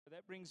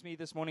That brings me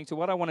this morning to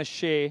what I want to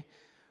share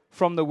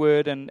from the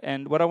Word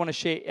and what I want to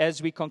share as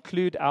we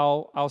conclude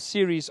our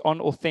series on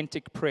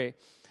authentic prayer.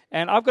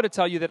 And I've got to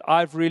tell you that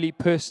I've really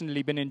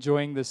personally been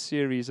enjoying this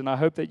series, and I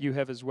hope that you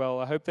have as well.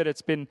 I hope that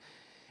it's been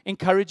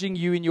encouraging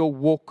you in your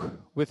walk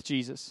with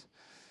Jesus.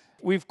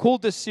 We've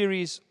called this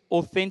series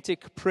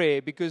Authentic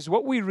Prayer because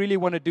what we really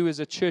want to do as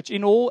a church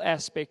in all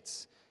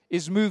aspects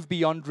is move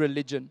beyond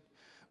religion.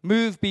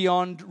 Move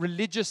beyond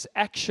religious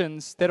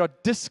actions that are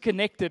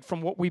disconnected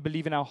from what we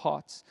believe in our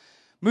hearts.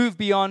 Move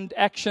beyond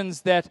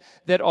actions that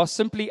are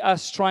simply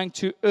us trying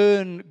to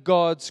earn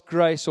God's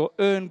grace or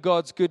earn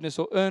God's goodness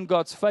or earn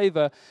God's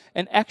favor,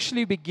 and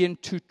actually begin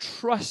to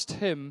trust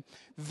Him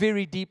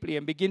very deeply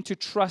and begin to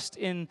trust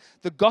in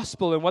the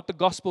gospel and what the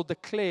gospel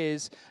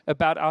declares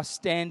about our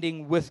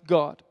standing with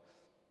God.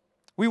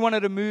 We wanted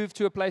to move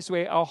to a place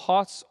where our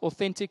hearts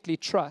authentically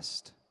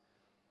trust.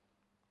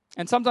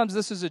 And sometimes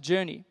this is a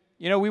journey.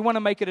 You know, we want to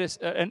make it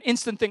an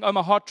instant thing. Oh,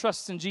 my heart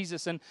trusts in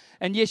Jesus. And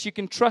yes, you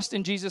can trust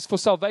in Jesus for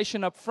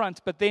salvation up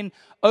front. But then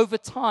over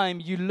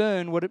time, you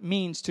learn what it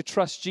means to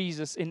trust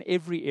Jesus in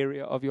every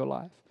area of your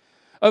life.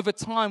 Over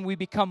time, we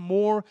become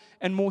more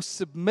and more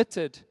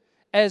submitted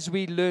as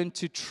we learn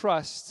to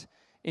trust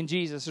in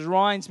Jesus. It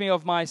reminds me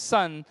of my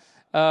son.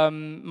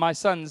 My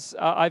sons,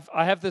 I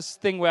have this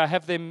thing where I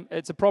have them,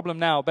 it's a problem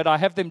now, but I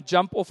have them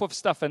jump off of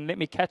stuff and let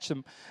me catch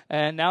them.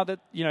 And now that,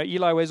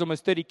 Eli weighs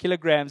almost 30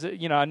 kilograms,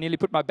 I nearly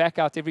put my back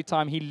out every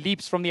time he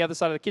leaps from the other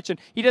side of the kitchen.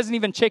 He doesn't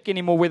even check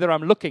anymore whether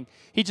I'm looking.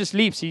 He just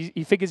leaps.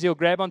 He figures he'll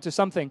grab onto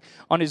something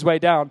on his way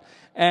down.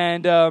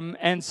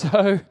 And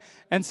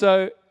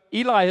so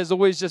Eli has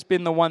always just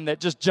been the one that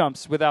just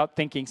jumps without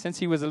thinking. Since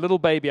he was a little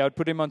baby, I would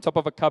put him on top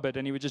of a cupboard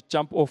and he would just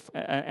jump off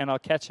and I'll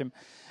catch him.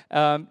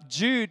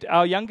 Jude,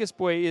 our youngest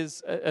boy,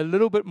 is a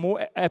little bit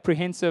more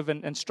apprehensive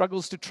and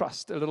struggles to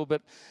trust a little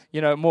bit,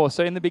 more.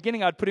 So in the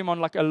beginning, I'd put him on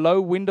like a low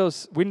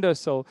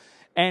windowsill,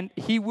 and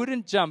he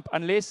wouldn't jump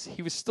unless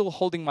he was still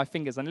holding my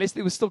fingers. Unless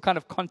there was still kind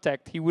of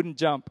contact, he wouldn't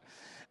jump.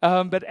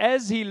 But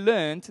as he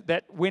learned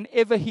that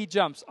whenever he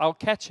jumps, I'll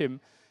catch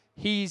him,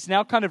 he's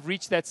now kind of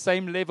reached that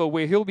same level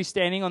where he'll be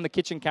standing on the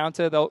kitchen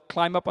counter. They'll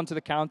climb up onto the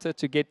counter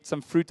to get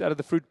some fruit out of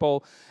the fruit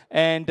bowl.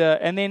 And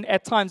then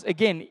at times,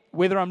 again,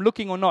 whether I'm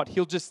looking or not,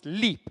 he'll just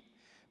leap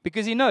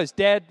because he knows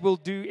Dad will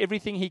do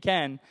everything he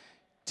can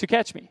to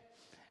catch me.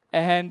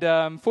 And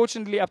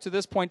fortunately, up to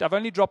this point, I've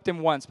only dropped him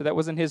once, but that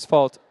wasn't his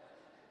fault.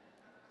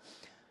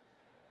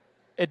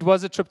 It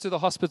was a trip to the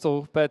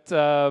hospital, but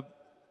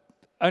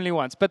only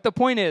once. But the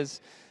point is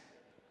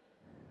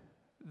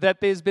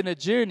that there's been a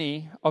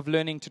journey of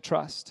learning to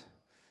trust.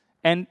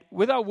 And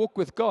with our walk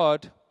with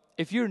God,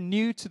 if you're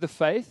new to the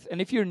faith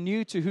and if you're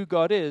new to who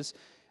God is,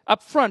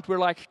 up front we're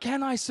like,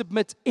 can I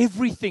submit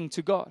everything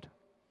to God?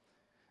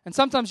 And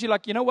sometimes you're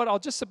like, you know what, I'll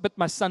just submit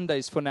my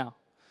Sundays for now.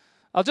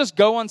 I'll just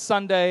go on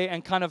Sunday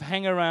and kind of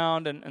hang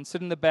around and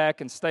sit in the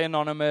back and stay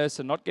anonymous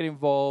and not get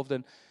involved.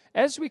 And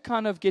as we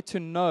kind of get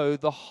to know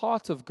the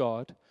heart of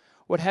God,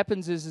 what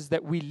happens is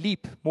that we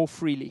leap more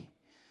freely.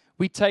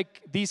 We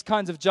take these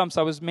kinds of jumps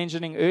I was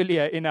mentioning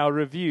earlier in our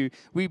review.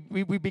 We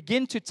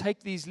begin to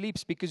take these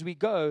leaps because we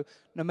go,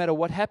 no matter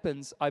what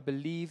happens, I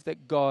believe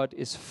that God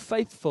is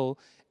faithful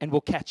and will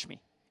catch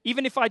me.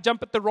 Even if I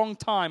jump at the wrong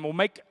time or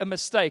make a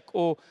mistake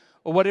or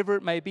whatever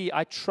it may be,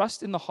 I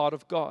trust in the heart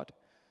of God.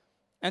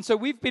 And so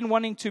we've been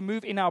wanting to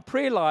move in our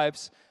prayer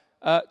lives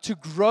to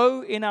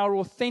grow in our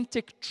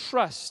authentic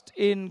trust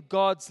in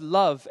God's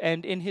love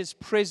and in His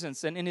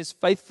presence and in His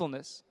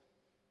faithfulness.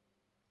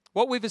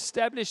 What we've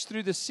established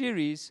through this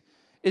series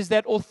is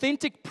that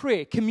authentic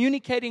prayer,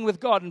 communicating with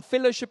God and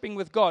fellowshipping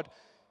with God,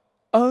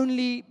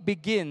 only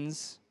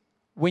begins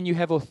when you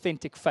have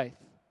authentic faith.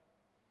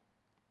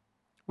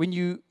 When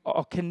you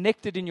are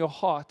connected in your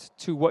heart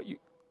to what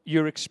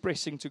you're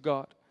expressing to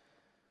God.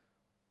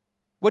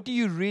 What do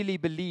you really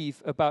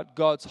believe about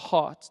God's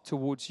heart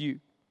towards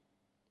you?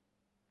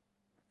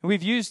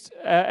 We've used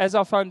as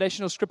our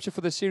foundational scripture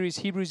for the series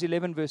Hebrews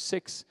 11 verse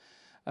 6.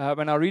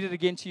 And I'll read it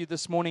again to you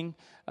this morning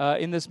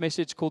in this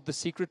message called The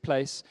Secret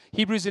Place.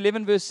 Hebrews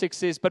 11 verse 6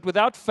 says, "But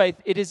without faith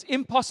it is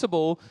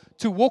impossible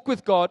to walk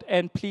with God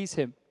and please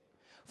Him.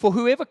 For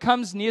whoever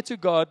comes near to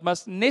God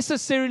must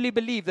necessarily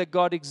believe that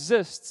God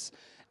exists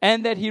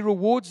and that He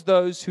rewards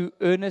those who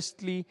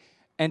earnestly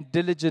and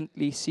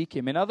diligently seek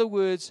Him." In other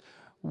words,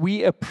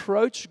 we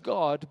approach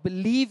God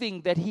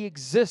believing that He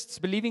exists,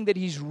 believing that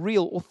He's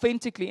real,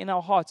 authentically in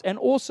our hearts, and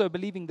also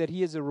believing that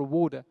He is a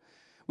rewarder.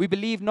 We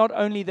believe not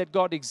only that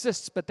God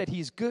exists, but that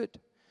He's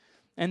good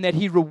and that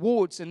He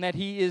rewards and that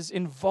He is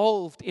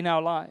involved in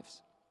our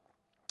lives.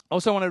 I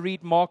also want to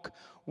read Mark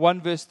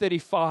 1 verse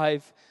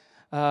 35,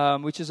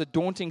 which is a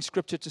daunting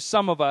scripture to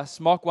some of us.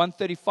 Mark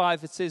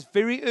 1:35, it says,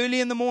 "Very early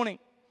in the morning,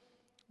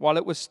 while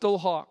it was still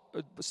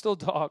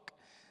dark."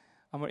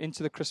 I'm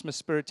into the Christmas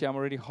spirit here. I'm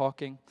already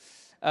harking.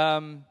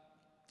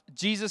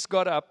 Jesus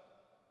got up,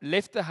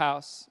 left the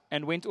house,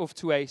 and went off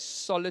to a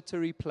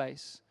solitary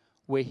place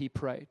where He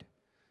prayed.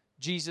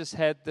 Jesus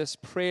had this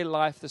prayer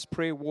life, this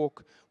prayer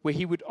walk, where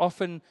He would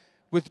often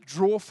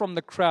withdraw from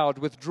the crowd,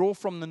 withdraw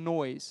from the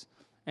noise,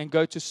 and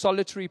go to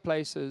solitary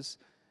places,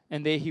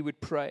 and there he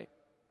would pray.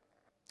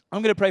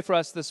 I'm going to pray for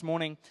us this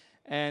morning,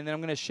 and then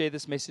I'm going to share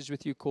this message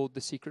with you called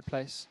The Secret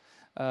Place.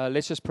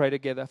 Let's just pray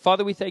together.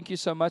 Father, we thank you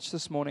so much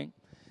this morning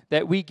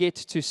that we get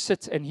to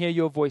sit and hear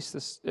your voice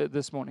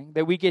this morning,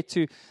 that we get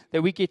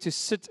to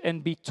sit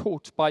and be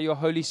taught by your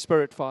Holy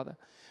Spirit, Father.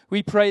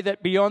 We pray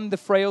that beyond the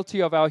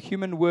frailty of our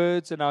human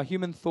words and our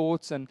human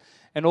thoughts and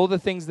all the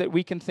things that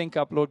we can think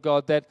up, Lord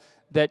God,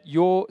 that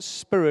your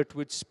Spirit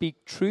would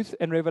speak truth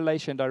and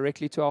revelation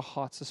directly to our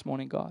hearts this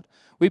morning, God.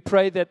 We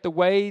pray that the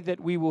way that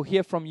we will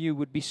hear from you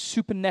would be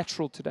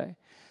supernatural today,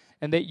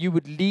 and that you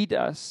would lead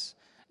us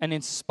and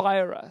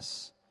inspire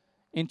us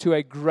into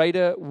a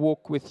greater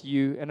walk with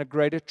you and a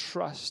greater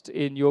trust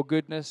in your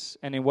goodness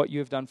and in what you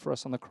have done for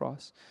us on the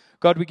cross.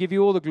 God, we give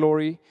you all the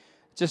glory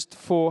just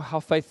for how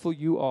faithful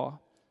you are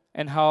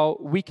and how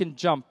we can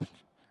jump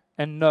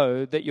and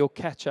know that you'll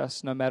catch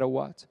us no matter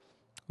what.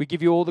 We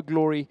give you all the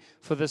glory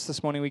for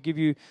this morning. We give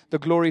you the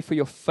glory for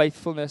your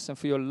faithfulness and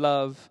for your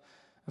love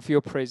and for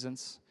your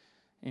presence.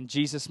 In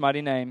Jesus'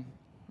 mighty name,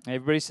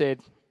 everybody said,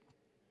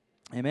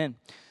 amen.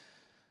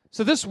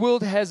 So this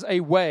world has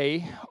a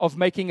way of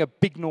making a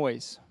big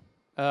noise.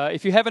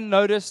 If you haven't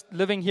noticed,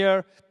 living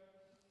here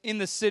in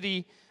the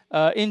city,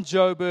 in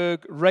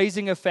Joburg,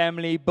 raising a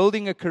family,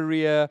 building a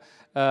career,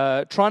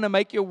 trying to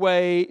make your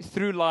way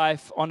through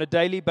life on a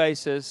daily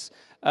basis,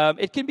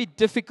 it can be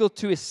difficult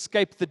to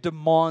escape the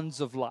demands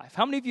of life.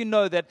 How many of you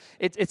know that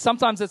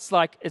sometimes it's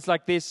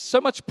like there's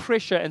so much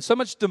pressure and so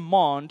much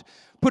demand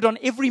put on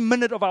every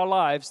minute of our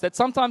lives that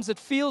sometimes it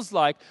feels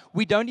like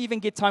we don't even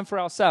get time for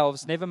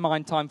ourselves, never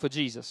mind time for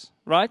Jesus,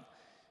 right?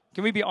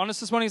 Can we be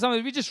honest this morning?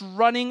 Sometimes we're just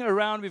running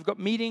around. We've got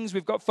meetings,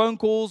 we've got phone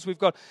calls, we've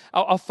got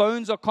our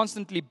phones are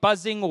constantly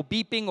buzzing or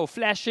beeping or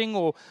flashing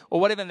or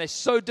whatever, and they're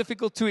so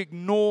difficult to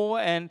ignore.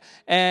 And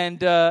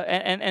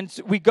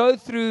we go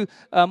through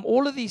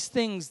all of these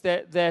things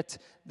that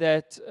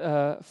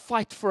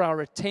fight for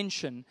our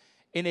attention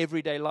in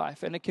everyday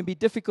life, and it can be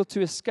difficult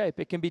to escape.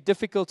 It can be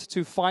difficult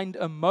to find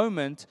a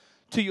moment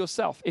to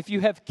yourself. If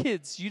you have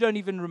kids, you don't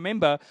even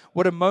remember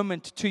what a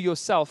moment to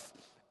yourself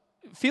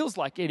feels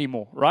like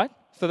anymore, right?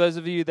 For those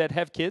of you that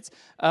have kids,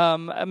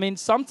 I mean,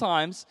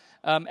 sometimes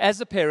as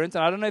a parent,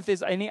 and I don't know if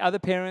there's any other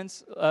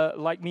parents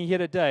like me here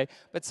today,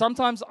 but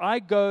sometimes I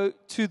go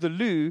to the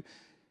loo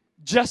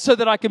just so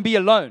that I can be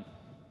alone,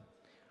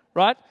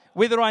 right?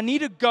 Whether I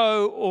need to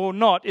go or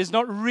not is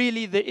not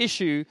really the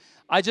issue.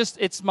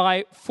 It's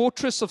my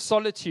fortress of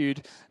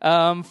solitude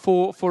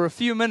for a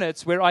few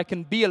minutes where I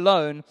can be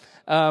alone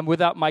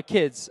without my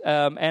kids.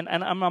 And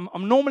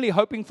I'm normally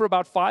hoping for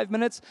about 5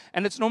 minutes,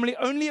 and it's normally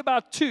only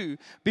about 2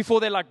 before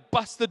they like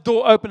bust the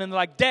door open and they're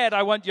like, "Dad,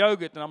 I want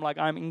yogurt." And I'm like,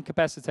 "I'm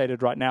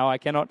incapacitated right now. I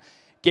cannot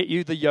get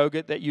you the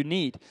yogurt that you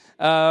need."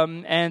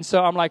 And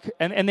so I'm like,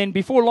 and then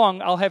before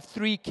long, I'll have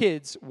 3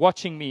 kids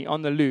watching me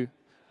on the loo,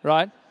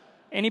 right?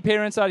 Any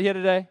parents out here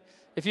today?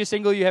 If you're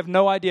single, you have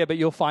no idea, but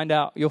you'll find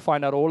out. You'll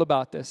find out all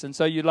about this. And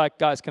so you're like,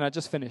 "Guys, can I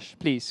just finish,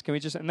 please? Can we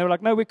just?" And they were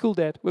like, "No, we're cool,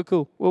 Dad. We're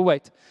cool. We'll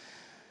wait."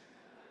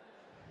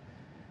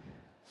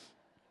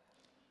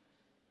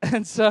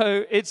 And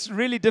so it's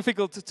really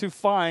difficult to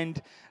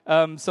find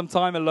some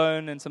time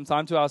alone and some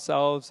time to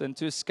ourselves and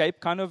to escape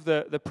kind of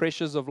the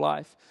pressures of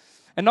life.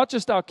 And not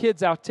just our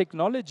kids, our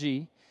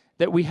technology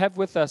that we have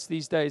with us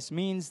these days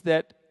means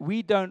that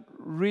we don't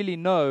really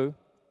know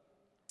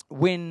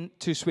when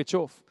to switch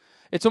off.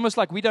 It's almost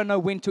like we don't know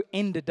when to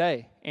end a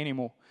day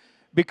anymore,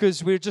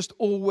 because we're just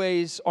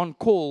always on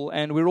call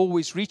and we're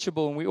always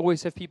reachable, and we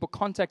always have people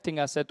contacting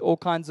us at all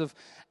kinds of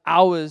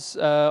hours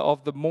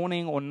of the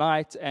morning or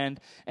night,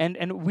 and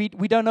we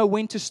don't know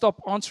when to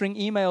stop answering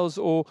emails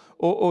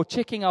or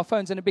checking our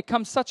phones, and it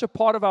becomes such a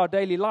part of our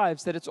daily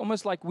lives that it's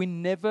almost like we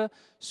never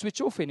switch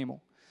off anymore.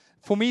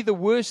 For me, the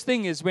worst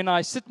thing is when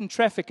I sit in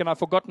traffic and I've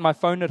forgotten my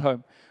phone at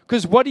home.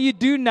 Because what do you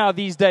do now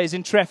these days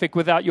in traffic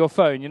without your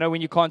phone? You know,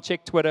 when you can't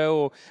check Twitter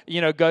or,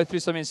 go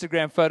through some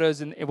Instagram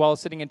photos while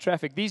sitting in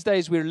traffic. These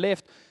days we're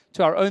left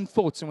to our own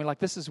thoughts and we're like,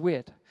 "This is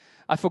weird.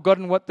 I've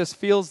forgotten what this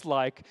feels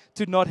like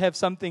to not have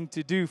something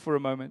to do for a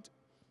moment."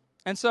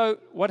 And so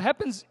what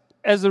happens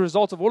as a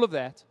result of all of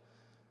that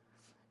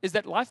is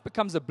that life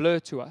becomes a blur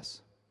to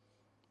us.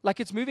 Like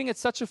it's moving at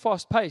such a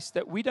fast pace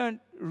that we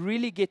don't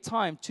really get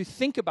time to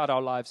think about our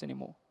lives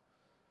anymore.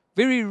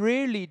 Very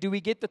rarely do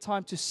we get the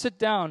time to sit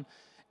down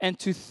and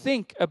to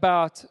think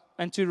about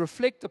and to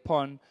reflect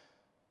upon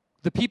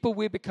the people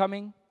we're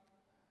becoming,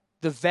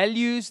 the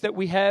values that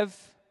we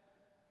have,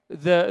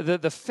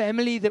 the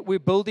family that we're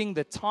building,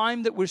 the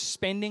time that we're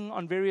spending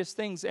on various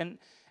things. And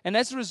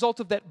as a result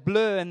of that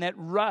blur and that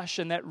rush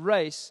and that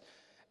race,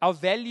 our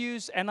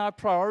values and our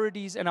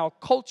priorities and our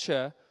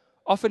culture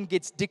often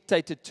gets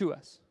dictated to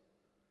us.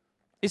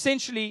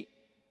 Essentially,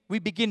 we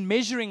begin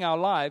measuring our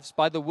lives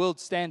by the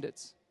world's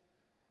standards.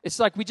 It's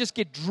like we just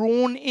get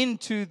drawn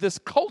into this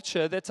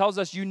culture that tells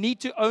us you need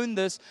to own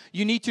this,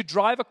 you need to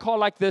drive a car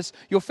like this,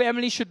 your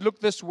family should look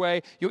this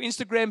way, your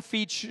Instagram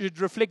feed should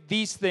reflect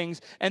these things,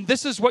 and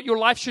this is what your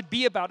life should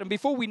be about. And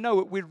before we know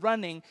it, we're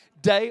running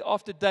day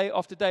after day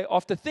after day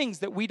after things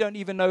that we don't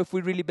even know if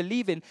we really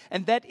believe in.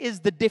 And that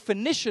is the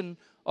definition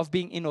of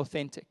being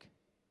inauthentic.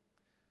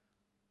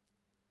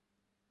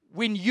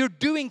 When you're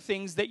doing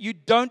things that you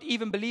don't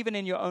even believe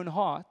in your own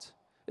heart,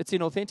 it's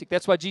inauthentic.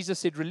 That's why Jesus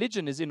said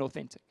religion is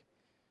inauthentic.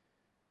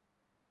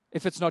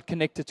 If it's not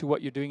connected to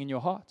what you're doing in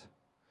your heart,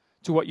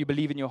 to what you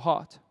believe in your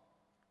heart.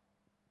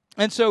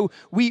 And so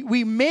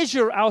we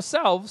measure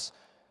ourselves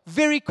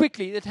very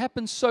quickly. It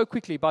happens so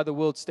quickly by the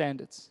world's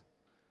standards.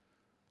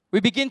 We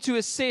begin to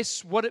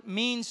assess what it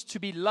means to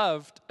be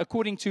loved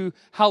according to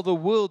how the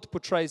world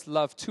portrays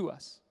love to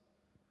us.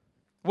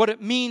 What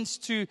it means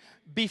to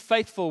be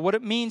faithful, what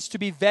it means to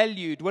be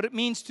valued, what it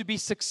means to be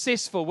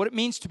successful, what it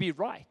means to be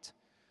right.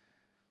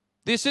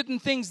 There's certain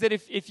things that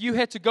if you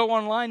had to go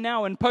online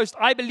now and post,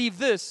 I believe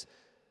this,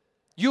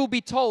 you'll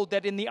be told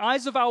that in the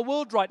eyes of our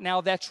world right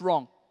now, that's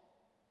wrong.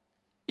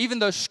 Even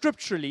though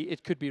scripturally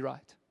it could be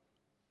right.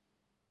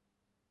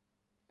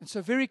 And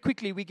so very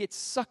quickly we get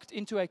sucked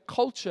into a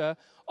culture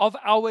of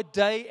our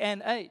day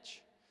and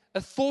age.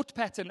 A thought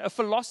pattern, a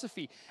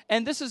philosophy.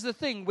 And this is the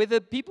thing, whether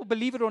people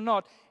believe it or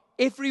not,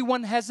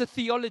 everyone has a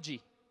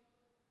theology.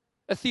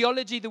 A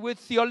theology, the word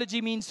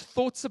theology means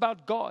thoughts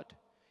about God.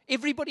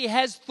 Everybody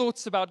has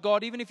thoughts about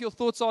God, even if your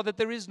thoughts are that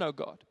there is no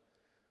God.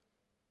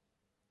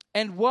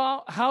 And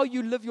how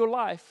you live your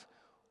life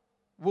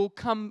will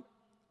come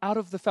out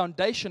of the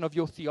foundation of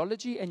your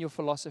theology and your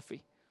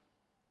philosophy.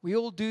 We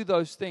all do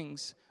those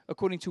things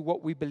according to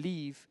what we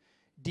believe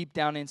deep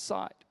down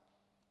inside.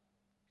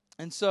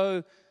 And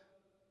so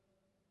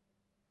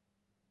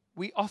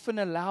we often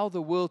allow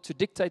the world to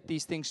dictate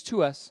these things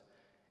to us,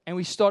 and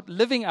we start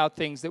living out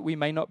things that we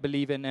may not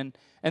believe in,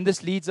 and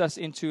this leads us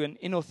into an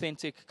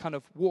inauthentic kind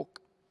of walk.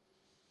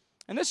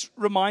 And this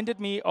reminded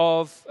me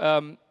of,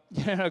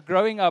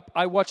 growing up,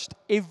 I watched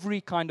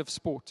every kind of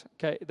sport.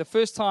 Okay, the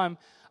first time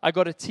I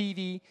got a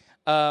TV,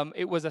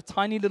 it was a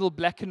tiny little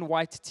black and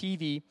white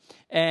TV,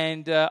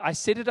 and I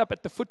set it up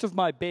at the foot of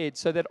my bed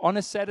so that on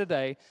a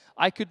Saturday,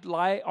 I could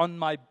lie on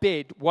my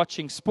bed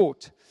watching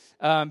sport.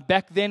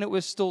 Back then, it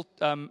was still,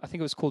 I think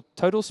it was called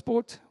Total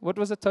Sport. What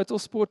was it, Total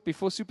Sport,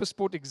 before Super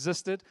Sport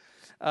existed?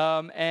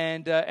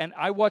 And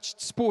I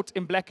watched sport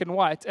in black and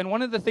white. And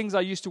one of the things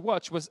I used to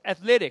watch was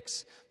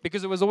athletics,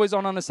 because it was always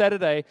on a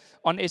Saturday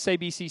on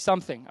SABC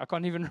something. I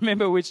can't even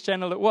remember which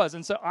channel it was.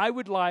 And so I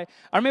would lie.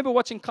 I remember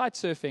watching kite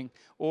surfing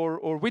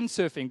or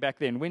windsurfing back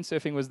then.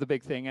 Windsurfing was the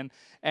big thing.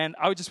 And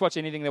I would just watch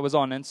anything that was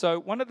on. And so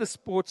one of the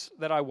sports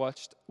that I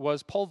watched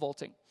was pole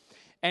vaulting.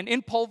 And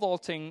in pole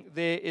vaulting,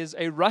 there is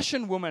a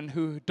Russian woman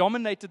who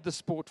dominated the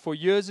sport for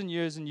years and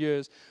years and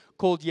years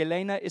called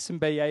Yelena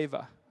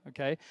Isinbayeva.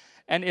 Okay,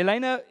 and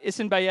Yelena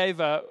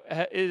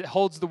Isinbayeva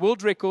holds the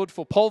world record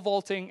for pole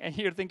vaulting. And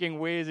you're thinking,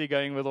 where is he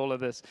going with all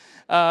of this?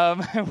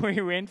 We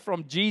went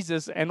from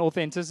Jesus and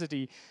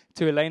authenticity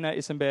to Yelena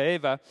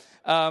Isinbayeva,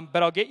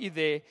 but I'll get you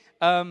there.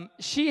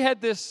 She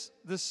had this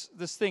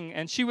thing,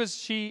 and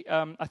she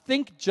I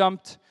think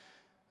jumped.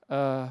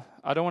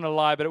 I don't want to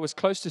lie, but it was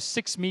close to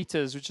 6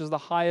 meters, which is the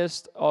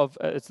highest of,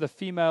 it's the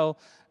female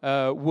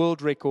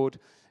world record.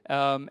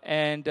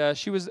 And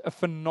she was a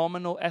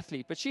phenomenal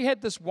athlete. But she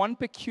had this one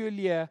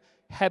peculiar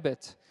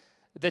habit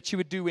that she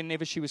would do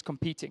whenever she was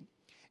competing,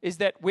 is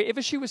that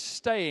wherever she was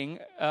staying,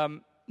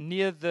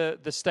 near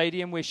the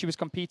stadium where she was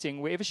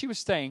competing, wherever she was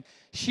staying,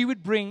 she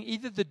would bring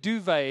either the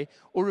duvet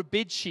or a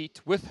bed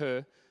sheet with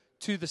her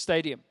to the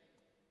stadium.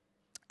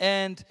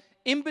 And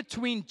in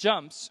between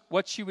jumps,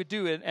 what she would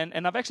do,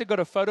 and I've actually got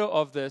a photo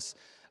of this,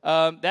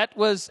 that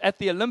was at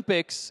the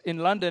Olympics in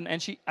London,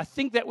 and I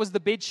think that was the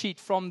bed sheet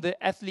from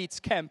the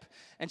athletes' camp,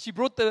 and she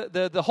brought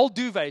the whole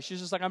duvet. She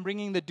was just like, I'm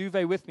bringing the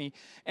duvet with me.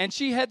 And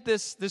she had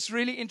this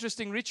really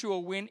interesting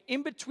ritual when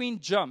in between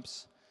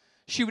jumps,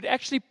 she would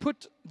actually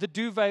put the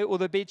duvet or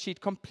the bed sheet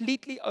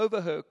completely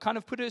over her, kind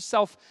of put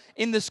herself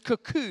in this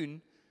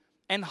cocoon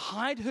and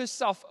hide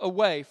herself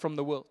away from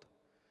the world.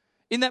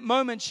 In that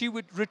moment, she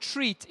would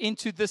retreat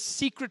into this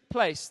secret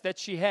place that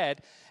she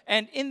had.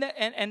 And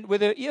and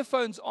with her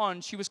earphones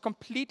on, she was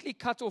completely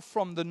cut off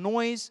from the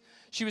noise.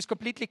 She was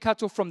completely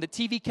cut off from the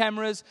TV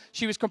cameras.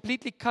 She was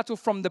completely cut off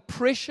from the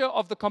pressure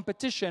of the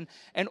competition.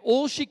 And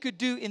all she could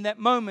do in that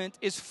moment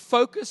is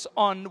focus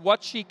on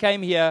what she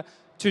came here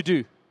to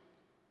do.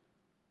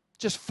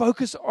 Just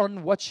focus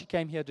on what she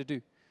came here to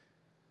do.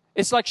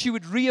 It's like she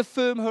would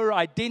reaffirm her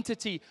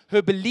identity,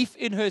 her belief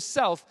in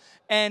herself.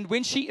 And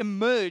when she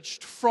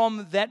emerged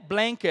from that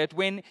blanket,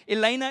 when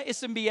Yelena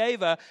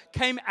Isinbayeva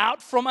came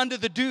out from under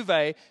the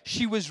duvet,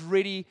 she was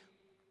ready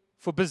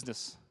for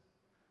business.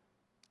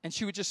 And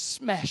she would just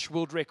smash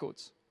world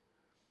records.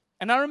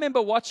 And I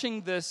remember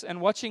watching this and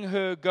watching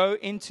her go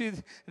into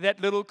that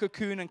little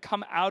cocoon and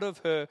come out of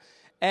her.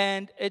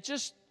 And it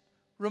just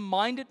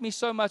reminded me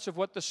so much of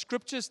what the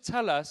scriptures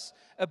tell us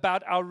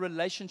about our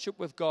relationship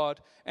with God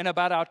and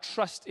about our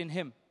trust in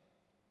Him.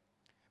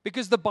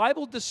 Because the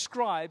Bible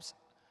describes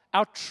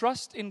our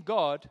trust in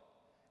God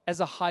as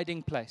a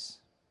hiding place,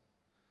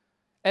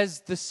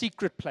 as the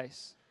secret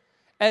place,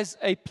 as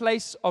a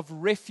place of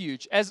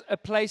refuge, as a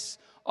place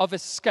of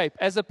escape,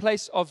 as a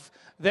place of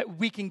that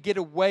we can get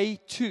away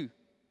to,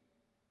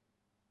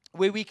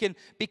 where we can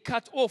be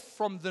cut off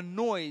from the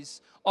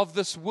noise of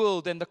this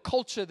world and the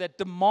culture that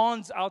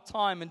demands our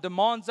time and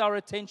demands our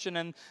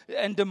attention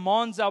and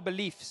demands our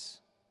beliefs.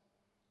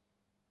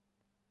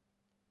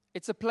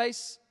 It's a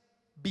place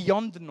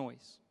beyond the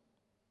noise.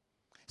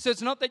 So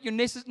it's not that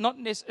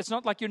it's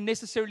not like you're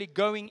necessarily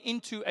going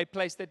into a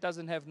place that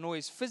doesn't have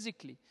noise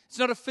physically. It's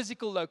not a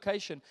physical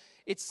location.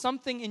 It's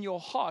something in your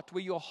heart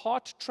where your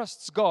heart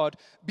trusts God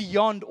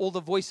beyond all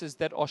the voices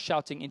that are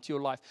shouting into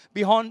your life,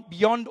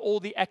 beyond all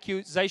the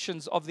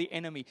accusations of the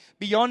enemy,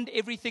 beyond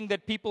everything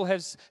that people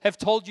have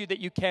told you that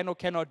you can or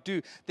cannot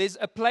do. There's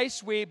a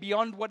place where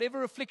beyond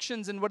whatever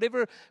afflictions and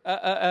whatever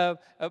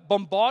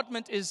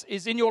bombardment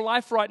is in your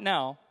life right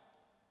now,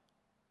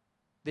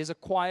 there's a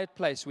quiet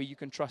place where you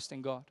can trust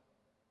in God.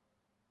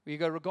 Where you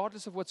go,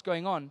 regardless of what's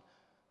going on,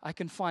 I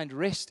can find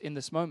rest in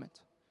this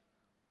moment.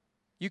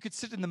 You could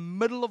sit in the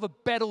middle of a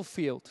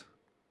battlefield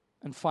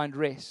and find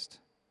rest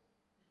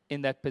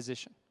in that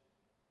position.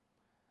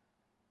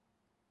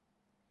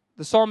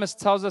 The psalmist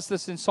tells us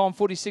this in Psalm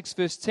 46,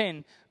 verse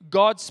 10.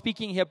 God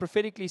speaking here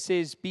prophetically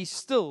says, "Be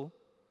still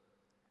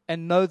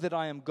and know that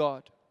I am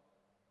God."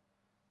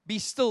 Be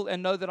still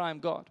and know that I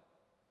am God.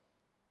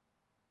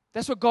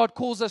 That's what God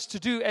calls us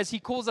to do as He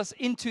calls us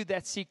into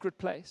that secret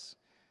place.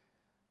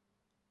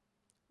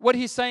 What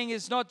He's saying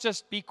is not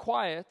just be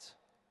quiet,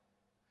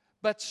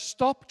 but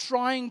stop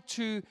trying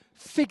to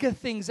figure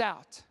things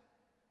out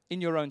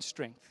in your own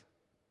strength.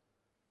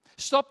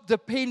 Stop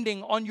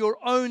depending on your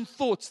own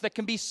thoughts that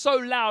can be so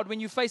loud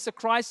when you face a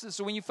crisis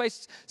or when you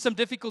face some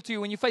difficulty or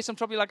when you face some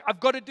trouble. You're like, I've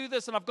got to do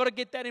this and I've got to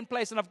get that in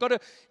place and I've got to,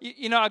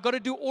 I've got to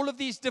do all of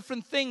these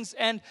different things.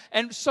 And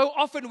so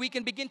often we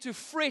can begin to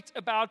fret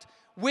about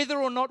whether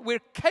or not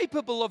we're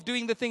capable of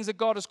doing the things that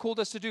God has called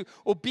us to do,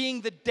 or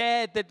being the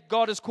dad that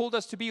God has called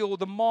us to be, or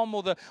the mom,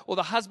 or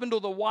the husband, or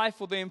the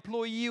wife, or the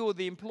employee, or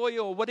the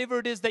employer, or whatever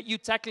it is that you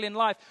tackle in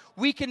life.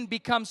 We can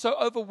become so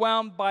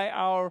overwhelmed by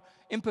our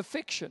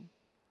imperfection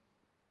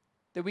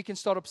that we can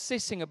start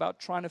obsessing about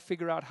trying to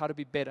figure out how to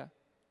be better,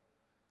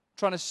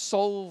 trying to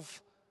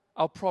solve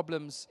our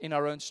problems in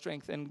our own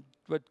strength. And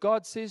what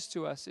God says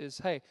to us is,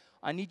 hey,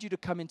 I need you to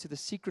come into the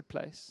secret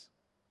place,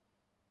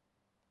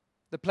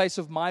 the place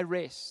of my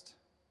rest,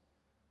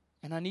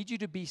 and I need you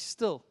to be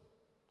still.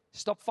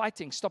 Stop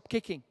fighting, stop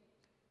kicking,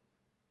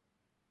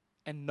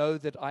 and know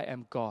that I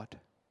am God.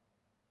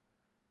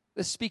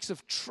 This speaks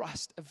of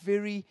trust, a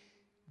very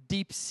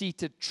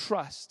deep-seated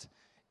trust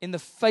in the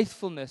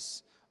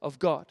faithfulness of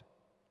God.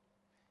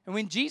 And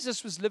when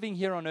Jesus was living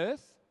here on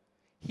earth,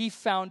 He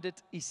found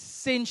it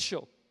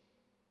essential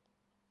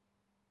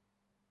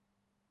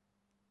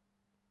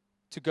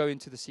to go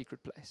into the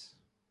secret place.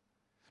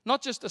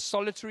 Not just a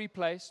solitary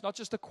place, not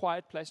just a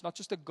quiet place, not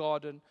just a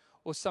garden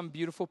or some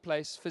beautiful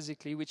place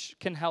physically, which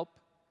can help,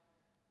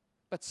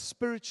 but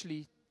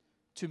spiritually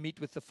to meet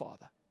with the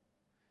Father.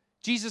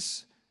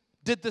 Jesus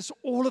did this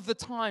all of the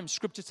time.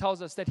 Scripture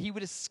tells us that He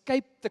would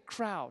escape the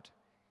crowd,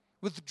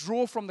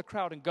 withdraw from the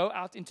crowd, and go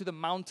out into the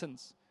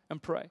mountains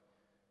and pray.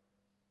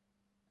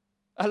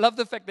 I love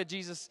the fact that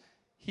Jesus,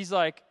 He's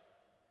like,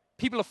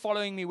 people are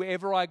following me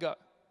wherever I go.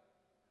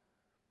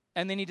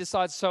 And then He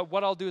decides, so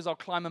what I'll do is I'll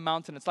climb a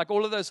mountain. It's like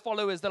all of those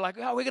followers, they're like,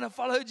 oh, we're going to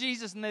follow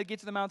Jesus. And they get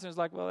to the mountain. It's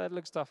like, well, that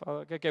looks tough.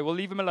 Oh, okay, we'll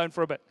leave Him alone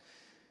for a bit.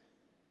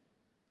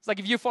 It's like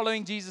if you're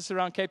following Jesus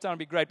around Cape Town, it'd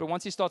be great. But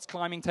once He starts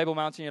climbing Table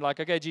Mountain, you're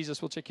like, okay,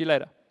 Jesus, we'll check you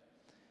later.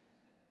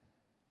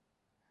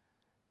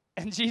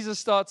 And Jesus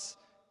starts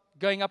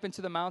going up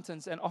into the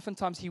mountains. And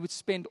oftentimes He would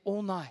spend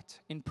all night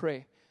in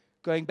prayer,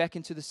 going back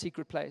into the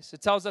secret place.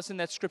 It tells us in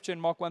that scripture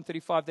in Mark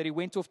 1:35 that He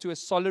went off to a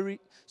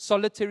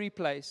solitary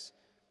place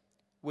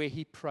where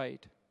He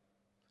prayed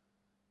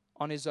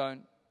on His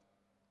own.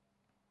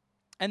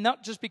 And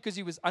not just because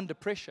He was under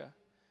pressure,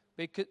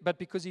 but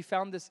because He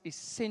found this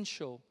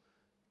essential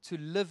to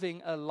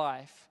living a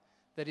life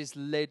that is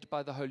led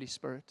by the Holy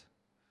Spirit.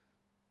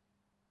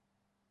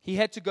 He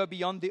had to go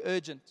beyond the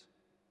urgent.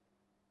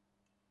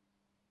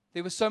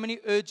 There were so many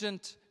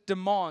urgent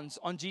demands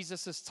on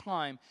Jesus'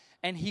 time,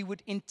 and He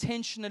would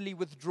intentionally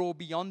withdraw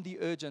beyond the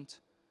urgent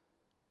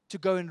to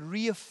go and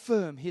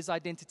reaffirm His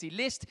identity,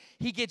 lest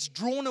He gets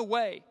drawn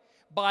away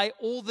by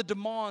all the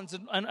demands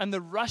and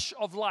the rush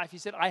of life. He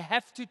said, I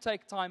have to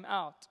take time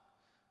out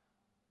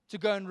to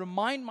go and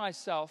remind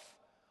myself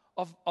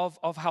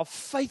of how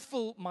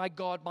faithful my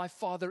God, my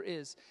Father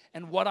is,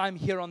 and what I'm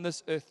here on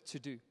this earth to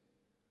do.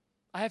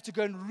 I have to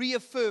go and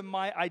reaffirm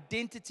my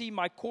identity,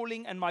 my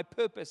calling, and my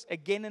purpose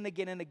again and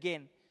again and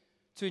again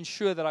to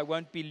ensure that I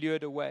won't be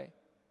lured away.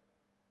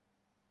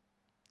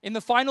 In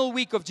the final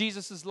week of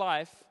Jesus'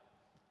 life,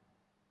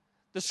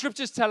 the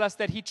scriptures tell us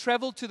that He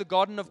traveled to the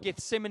Garden of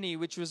Gethsemane,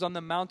 which was on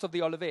the Mount of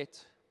the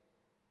Olivet,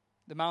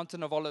 the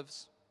Mountain of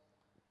Olives.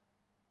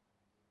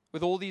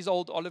 with all these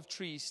old olive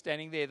trees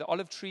standing there. The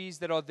olive trees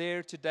that are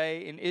there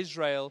today in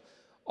Israel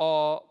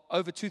are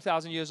over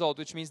 2,000 years old,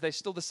 which means they're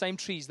still the same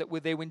trees that were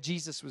there when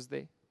Jesus was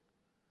there.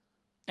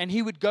 And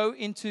he would go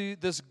into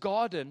this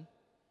garden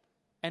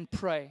and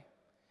pray.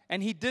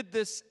 And he did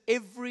this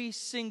every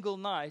single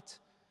night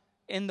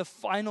in the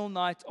final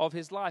night of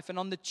his life. And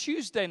on the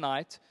Tuesday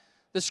night,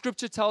 the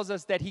scripture tells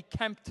us that he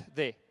camped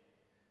there.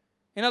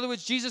 In other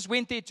words, Jesus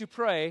went there to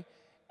pray,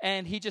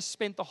 and he just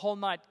spent the whole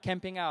night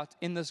camping out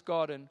in this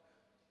garden,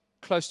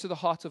 close to the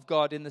heart of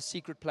God in the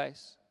secret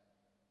place.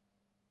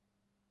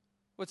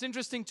 What's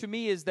interesting to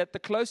me is that the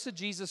closer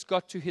Jesus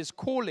got to his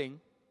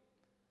calling,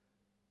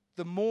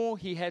 the more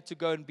he had to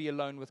go and be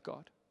alone with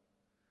God.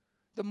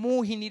 The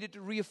more he needed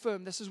to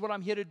reaffirm, this is what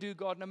I'm here to do,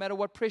 God, no matter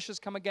what pressures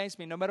come against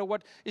me, no matter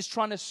what is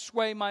trying to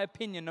sway my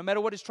opinion, no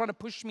matter what is trying to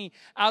push me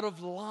out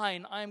of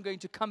line, I am going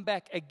to come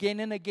back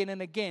again and again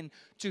and again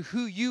to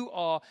who you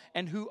are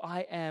and who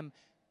I am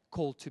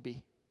called to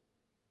be.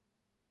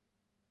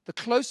 The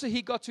closer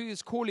he got to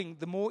his calling,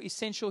 the more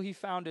essential he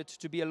found it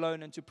to be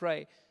alone and to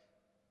pray.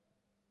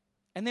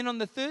 And then on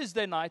the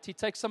Thursday night, he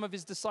takes some of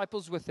his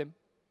disciples with him,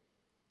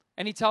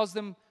 and he tells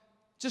them,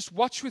 just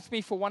watch with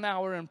me for 1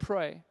 hour and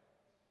pray.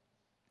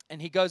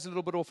 And he goes a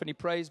little bit off and he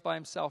prays by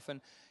himself. And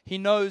he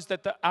knows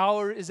that the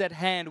hour is at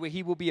hand where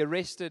he will be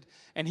arrested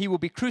and he will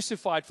be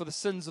crucified for the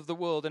sins of the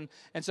world. And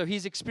so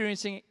he's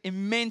experiencing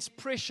immense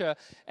pressure.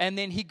 And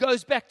then he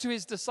goes back to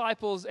his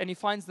disciples and he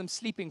finds them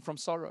sleeping from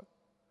sorrow.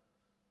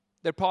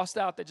 They're passed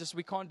out.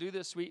 We can't do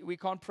this. We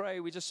can't pray.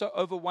 We're just so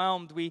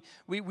overwhelmed. We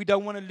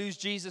don't want to lose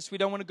Jesus. We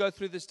don't want to go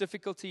through this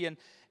difficulty.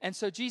 And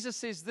so Jesus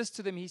says this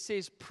to them. He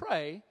says,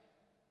 pray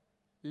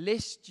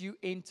lest you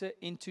enter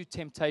into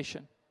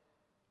temptation.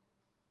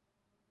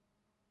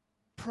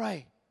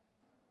 Pray.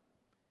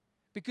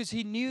 Because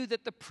he knew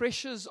that the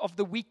pressures of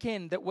the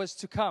weekend that was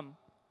to come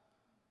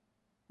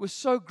were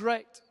so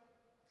great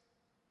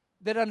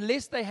that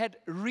unless they had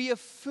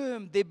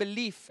reaffirmed their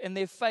belief and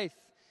their faith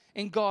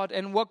in God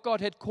and what God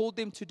had called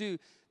them to do,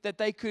 that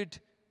they could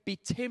be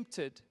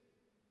tempted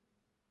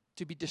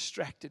to be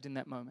distracted in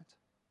that moment.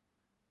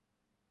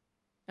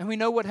 And we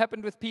know what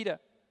happened with Peter.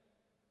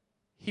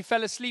 He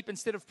fell asleep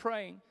instead of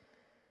praying,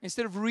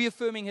 instead of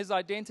reaffirming his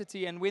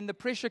identity. And when the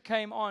pressure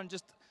came on,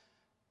 just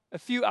a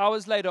few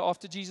hours later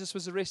after Jesus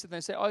was arrested,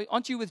 they said, oh,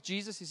 aren't you with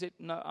Jesus? He said,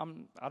 no,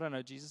 I don't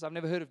know Jesus. I've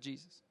never heard of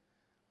Jesus.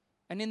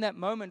 And in that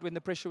moment when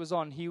the pressure was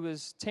on, he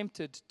was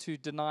tempted to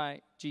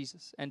deny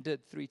Jesus and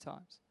did 3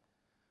 times.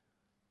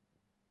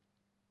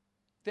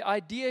 The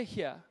idea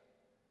here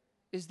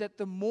is that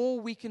the more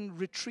we can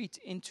retreat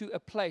into a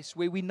place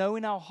where we know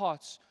in our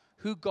hearts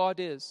who God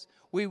is,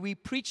 where we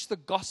preach the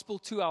gospel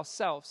to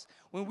ourselves,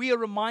 when we are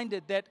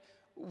reminded that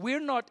we're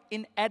not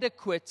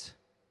inadequate,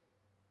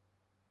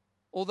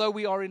 although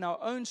we are in our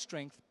own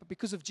strength, but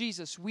because of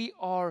Jesus, we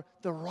are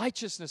the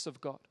righteousness of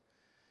God.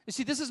 You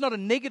see, this is not a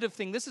negative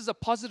thing. This is a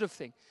positive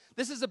thing.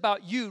 This is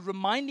about you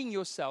reminding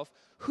yourself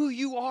who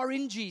you are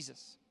in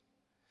Jesus.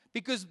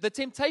 Because the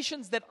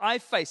temptations that I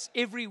face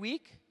every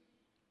week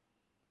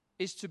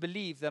is to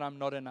believe that I'm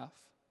not enough.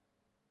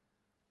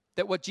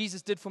 That what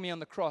Jesus did for me on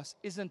the cross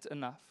isn't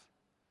enough.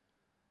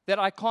 That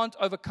I can't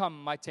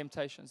overcome my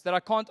temptations, that I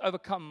can't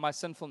overcome my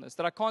sinfulness,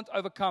 that I can't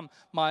overcome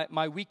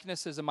my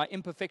weaknesses and my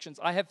imperfections.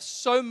 I have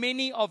so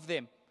many of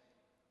them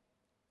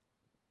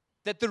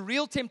that the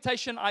real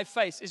temptation I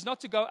face is not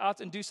to go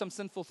out and do some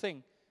sinful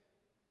thing,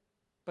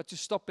 but to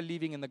stop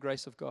believing in the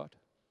grace of God,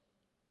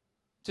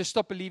 to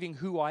stop believing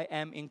who I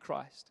am in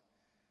Christ.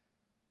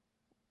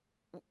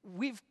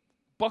 We've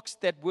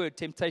boxed that word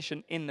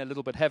temptation in a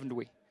little bit, haven't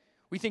we?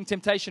 We think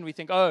temptation, we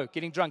think, oh,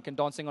 getting drunk and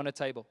dancing on a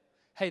table.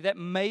 Hey, that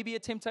may be a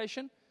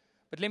temptation,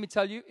 but let me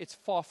tell you, it's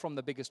far from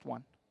the biggest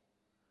one.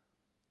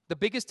 The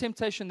biggest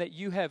temptation that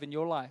you have in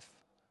your life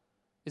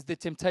is the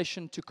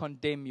temptation to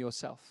condemn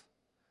yourself.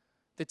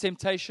 The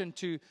temptation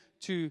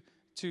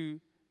to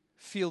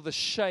feel the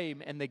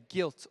shame and the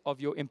guilt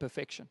of your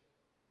imperfection.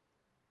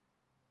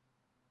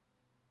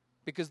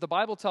 Because the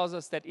Bible tells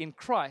us that in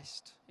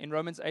Christ, in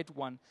Romans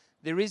 8:1,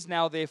 there is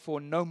now therefore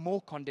no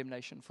more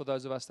condemnation for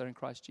those of us that are in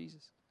Christ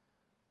Jesus.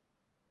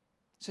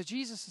 So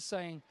Jesus is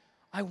saying,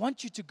 I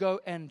want you to go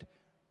and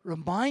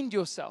remind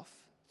yourself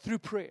through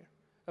prayer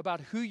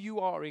about who you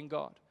are in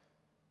God.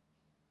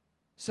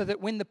 So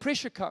that when the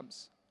pressure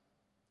comes,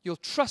 you'll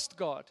trust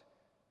God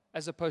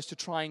as opposed to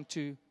trying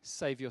to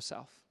save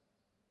yourself,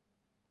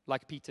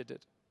 like Peter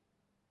did.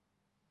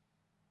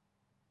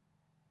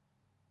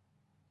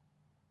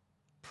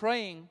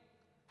 Praying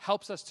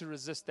helps us to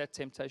resist that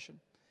temptation.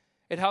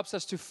 It helps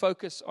us to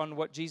focus on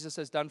what Jesus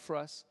has done for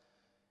us.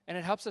 And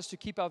it helps us to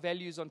keep our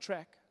values on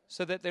track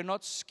so that they're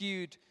not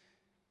skewed,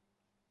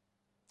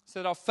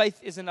 so that our faith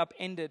isn't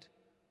upended.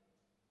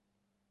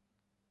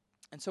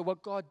 And so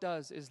what God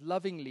does is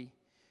lovingly,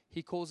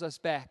 He calls us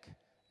back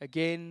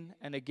again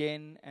and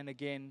again and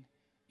again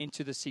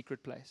into the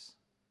secret place.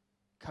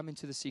 Come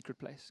into the secret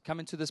place. Come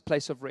into this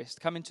place of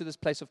rest. Come into this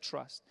place of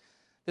trust.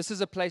 This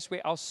is a place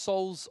where our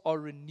souls are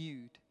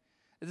renewed.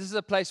 This is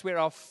a place where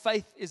our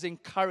faith is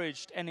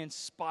encouraged and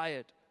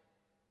inspired.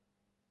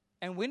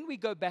 And when we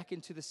go back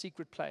into the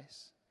secret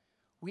place,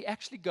 we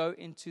actually go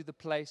into the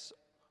place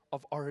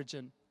of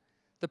origin,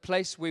 the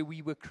place where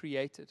we were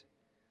created.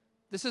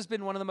 This has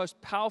been one of the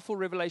most powerful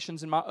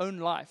revelations in my own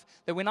life,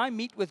 that when I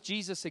meet with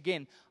Jesus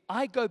again,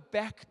 I go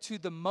back to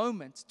the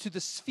moment, to the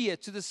sphere,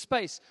 to the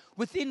space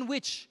within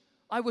which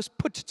I was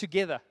put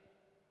together.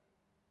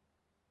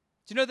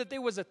 Do you know that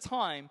there was a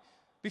time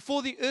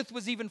before the earth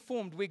was even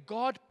formed where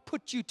God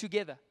put you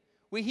together,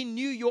 where He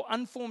knew your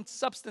unformed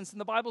substance, and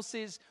the Bible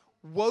says,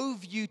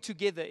 wove you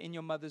together in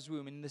your mother's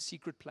womb in the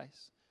secret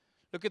place.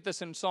 Look at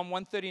this in Psalm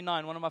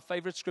 139, one of my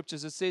favorite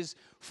scriptures. It says,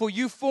 "For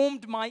you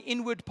formed my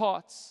inward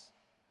parts,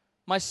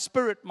 my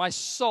spirit, my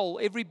soul,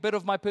 every bit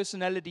of my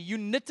personality. You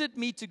knitted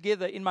me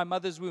together in my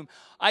mother's womb.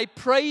 I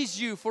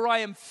praise you, for I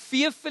am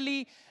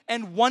fearfully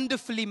and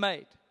wonderfully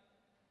made."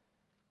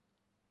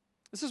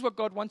 This is what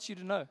God wants you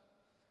to know.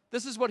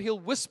 This is what He'll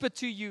whisper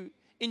to you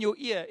in your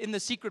ear in the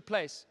secret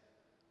place,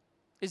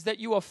 is that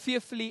you are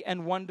fearfully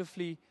and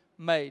wonderfully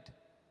made.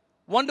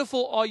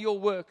 Wonderful are your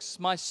works.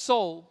 My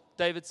soul,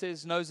 David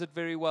says, knows it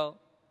very well.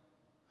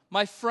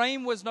 My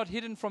frame was not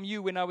hidden from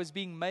you when I was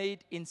being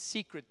made in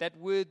secret. That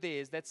word there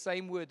is that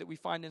same word that we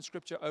find in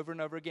Scripture over and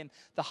over again.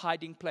 The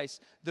hiding place,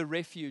 the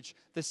refuge,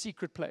 the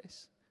secret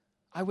place.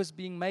 I was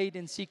being made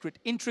in secret,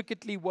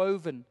 intricately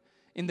woven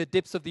in the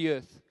depths of the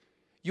earth.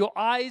 Your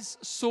eyes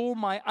saw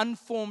my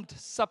unformed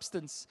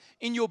substance.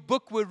 In your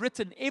book were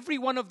written, every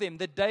one of them,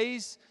 the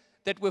days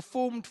that were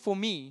formed for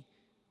me,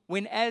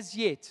 when as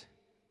yet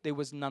there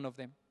was none of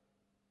them.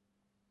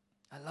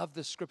 I love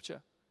this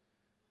scripture,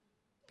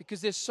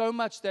 because there's so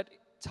much that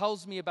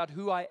tells me about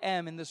who I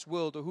am in this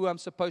world, or who I'm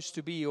supposed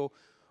to be, or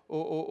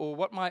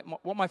what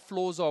my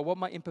flaws are, what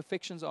my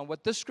imperfections are.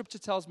 What this scripture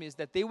tells me is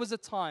that there was a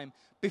time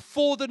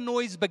before the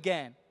noise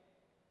began,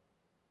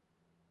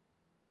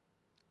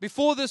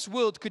 before this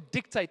world could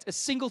dictate a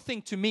single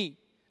thing to me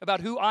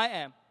about who I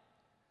am,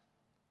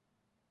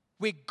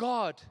 where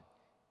God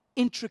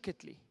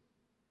intricately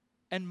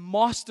and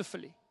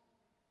masterfully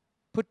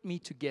put me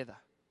together.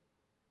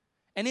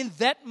 And in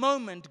that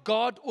moment,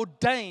 God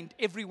ordained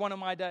every one of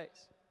my days.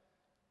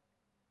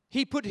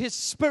 He put His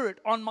Spirit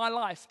on my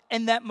life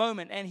in that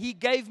moment, and He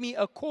gave me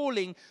a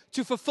calling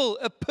to fulfill,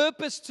 a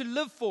purpose to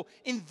live for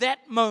in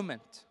that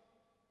moment.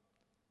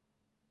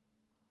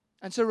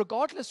 And so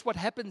regardless what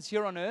happens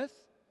here on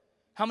earth,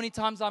 how many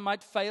times I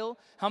might fail,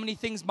 how many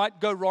things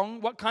might go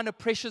wrong, what kind of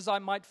pressures I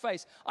might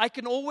face, I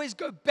can always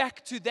go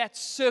back to that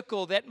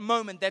circle, that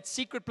moment, that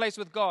secret place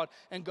with God,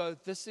 and go,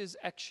 this is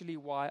actually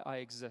why I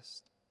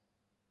exist.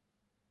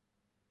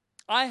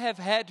 I have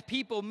had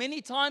people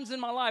many times in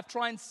my life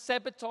try and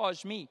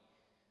sabotage me,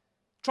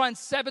 try and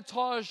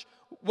sabotage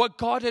what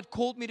God had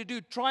called me to do,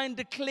 try and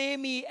declare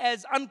me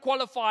as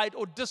unqualified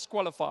or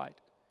disqualified.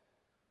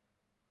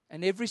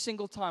 And every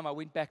single time I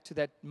went back to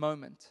that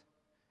moment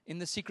in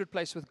the secret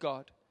place with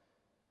God,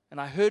 and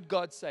I heard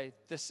God say,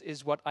 this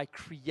is what I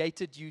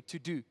created you to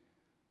do.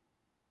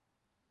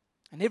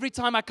 And every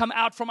time I come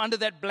out from under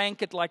that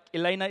blanket like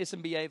Elena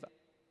Isimbieva,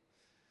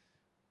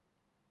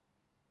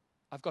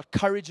 I've got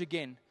courage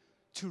again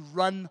to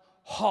run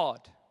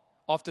hard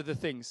after the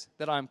things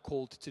that I am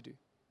called to do.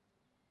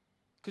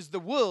 Because the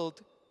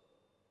world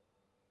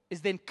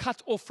is then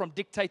cut off from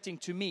dictating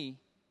to me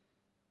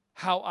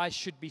how I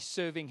should be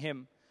serving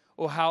Him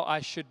or how I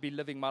should be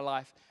living my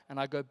life. And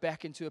I go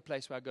back into a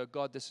place where I go,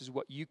 God, this is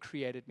what you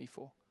created me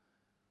for.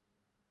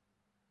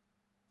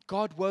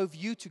 God wove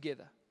you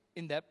together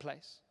in that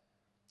place.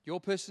 Your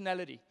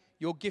personality,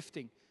 your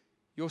gifting,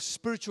 your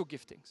spiritual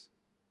giftings.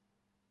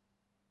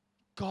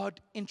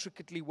 God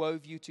intricately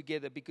wove you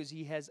together because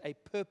He has a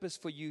purpose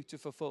for you to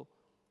fulfill.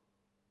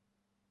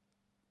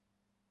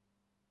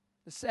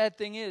 The sad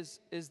thing is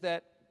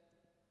that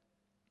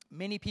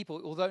many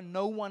people, although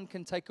no one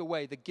can take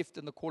away the gift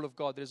and the call of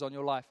God that is on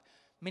your life,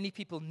 many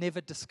people never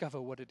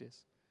discover what it is.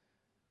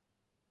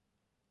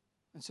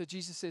 And so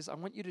Jesus says, I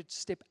want you to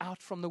step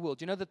out from the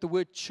world. You know that the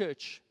word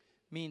church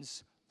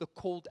means the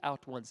called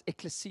out ones,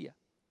 ecclesia,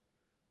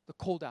 the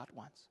called out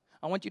ones.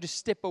 I want you to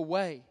step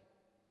away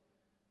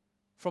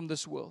from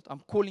this world. I'm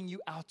calling you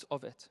out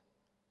of it.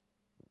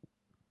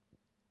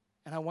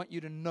 And I want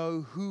you to know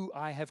who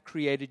I have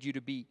created you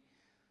to be.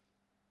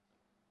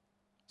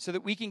 So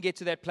that we can get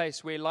to that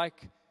place where,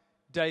 like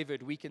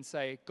David, we can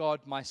say, God,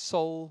 my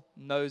soul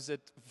knows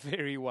it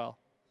very well.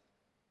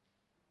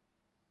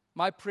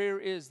 My prayer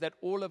is that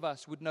all of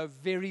us would know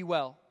very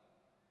well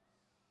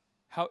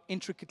how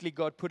intricately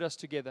God put us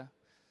together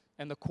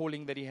and the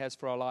calling that He has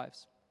for our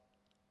lives.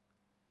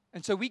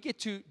 And so we get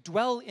to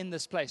dwell in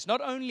this place.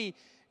 Not only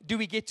do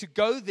we get to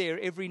go there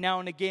every now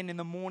and again in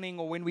the morning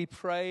or when we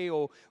pray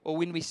or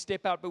when we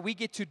step out, but we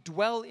get to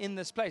dwell in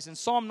this place. In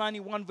Psalm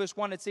 91 verse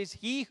 1, it says,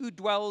 He who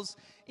dwells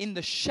in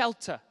the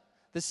shelter,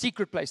 the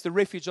secret place, the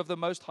refuge of the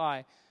Most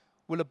High,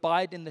 will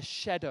abide in the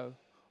shadow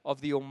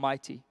of the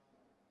Almighty.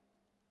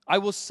 I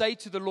will say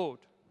to the Lord,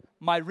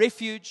 my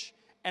refuge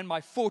and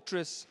my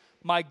fortress,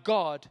 my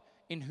God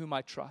in whom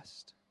I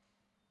trust.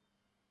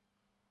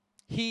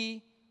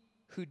 He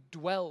who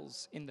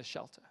dwells in the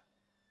shelter,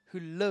 who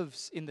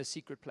lives in the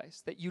secret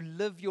place, that you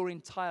live your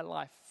entire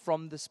life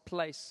from this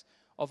place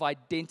of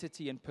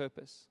identity and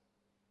purpose.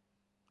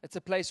 It's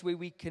a place where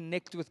we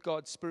connect with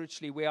God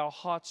spiritually, where our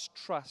hearts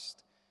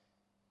trust.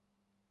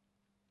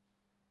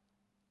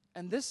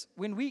 And this,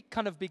 when we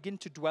kind of begin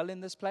to dwell in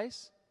this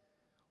place,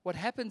 what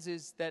happens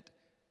is that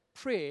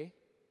prayer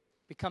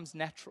becomes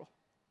natural.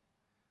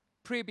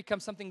 Prayer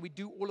becomes something we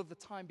do all of the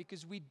time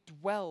because we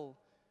dwell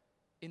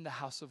in the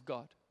house of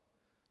God.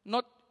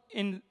 Not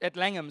at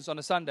Langham's on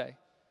a Sunday,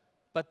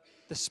 but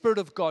the Spirit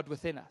of God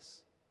within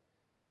us.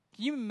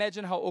 Can you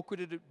imagine how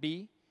awkward it would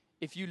be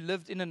if you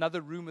lived in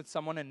another room with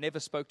someone and never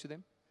spoke to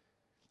them?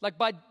 Like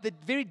by the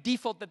very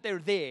default that they're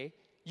there,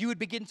 you would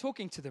begin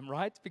talking to them,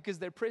 right? Because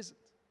they're present.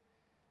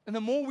 And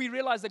the more we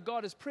realize that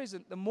God is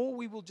present, the more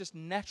we will just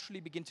naturally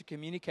begin to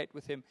communicate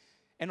with Him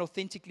and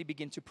authentically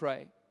begin to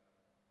pray.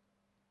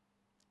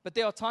 But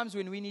there are times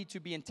when we need to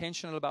be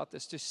intentional about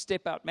this, to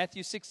step out.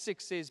 Matthew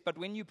 6:6 says, "But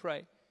when you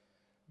pray,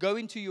 go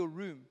into your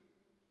room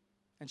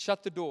and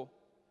shut the door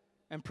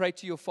and pray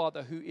to your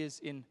Father who is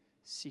in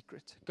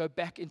secret." Go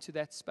back into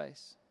that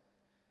space.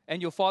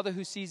 And your Father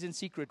who sees in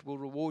secret will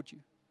reward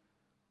you.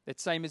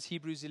 That same as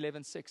Hebrews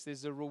 11:6.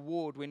 There's a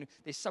reward when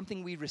there's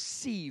something we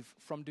receive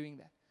from doing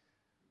that.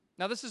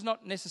 Now, this is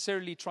not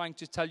necessarily trying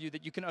to tell you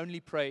that you can only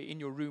pray in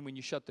your room when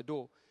you shut the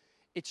door.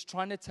 It's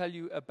trying to tell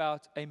you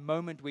about a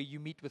moment where you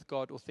meet with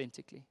God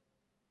authentically.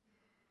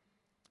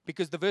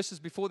 Because the verses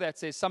before that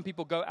says some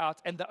people go out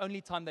and the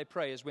only time they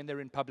pray is when they're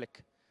in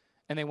public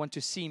and they want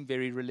to seem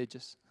very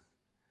religious.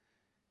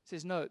 It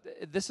says, no,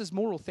 this is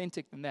more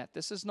authentic than that.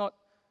 This is not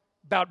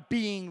about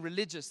being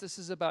religious. This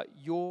is about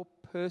your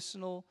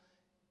personal,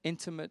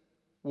 intimate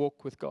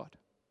walk with God.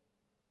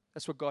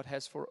 That's what God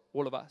has for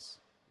all of us.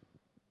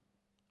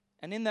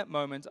 And in that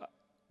moment,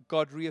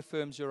 God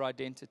reaffirms your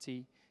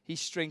identity. He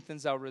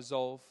strengthens our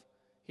resolve.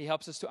 He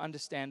helps us to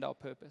understand our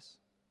purpose.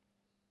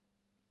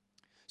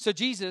 So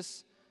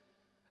Jesus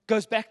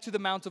goes back to the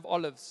Mount of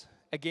Olives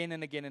again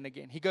and again and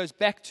again. He goes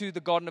back to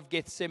the Garden of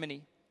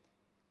Gethsemane.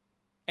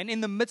 And in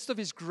the midst of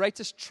his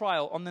greatest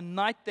trial, on the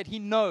night that he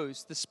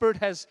knows the Spirit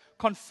has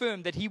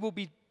confirmed that he will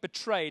be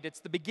betrayed, it's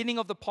the beginning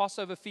of the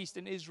Passover feast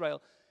in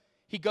Israel,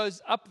 he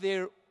goes up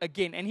there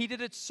again. And he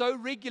did it so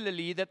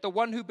regularly that the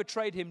one who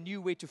betrayed him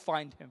knew where to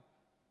find him.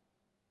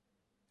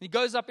 He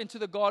goes up into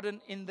the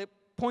garden in the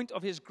point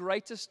of his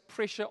greatest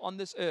pressure on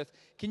this earth.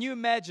 Can you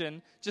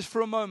imagine, just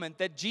for a moment,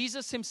 that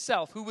Jesus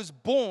himself, who was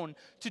born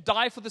to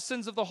die for the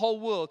sins of the whole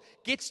world,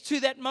 gets to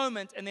that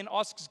moment and then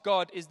asks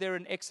God, is there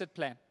an exit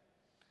plan?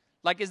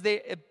 Like, is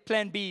there a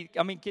plan B?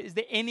 I mean, is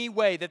there any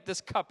way that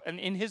this cup, and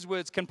in his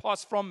words, can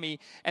pass from me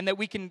and that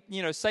we can,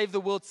 save the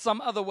world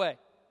some other way?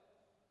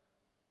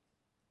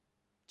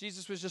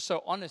 Jesus was just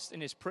so honest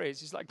in his prayers.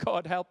 He's like,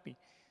 God, help me.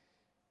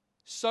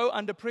 So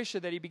under pressure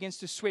that he begins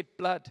to sweat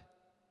blood.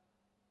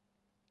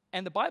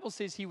 And the Bible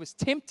says he was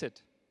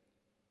tempted.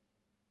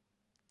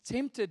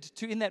 Tempted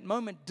to, in that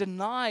moment,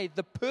 deny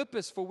the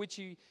purpose for which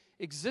he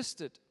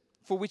existed,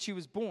 for which he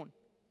was born.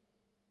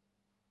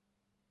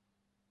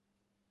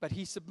 But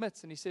he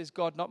submits and he says,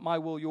 God, not my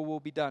will, your will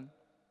be done.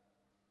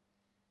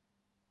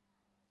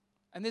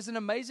 And there's an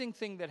amazing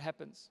thing that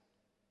happens.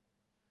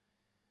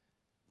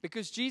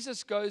 Because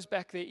Jesus goes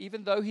back there,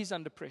 even though he's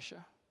under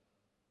pressure.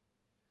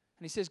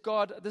 And he says,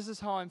 God, this is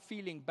how I'm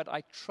feeling, but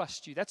I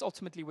trust you. That's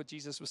ultimately what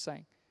Jesus was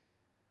saying.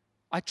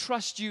 I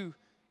trust you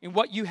in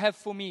what you have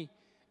for me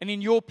and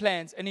in your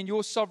plans and in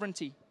your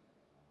sovereignty.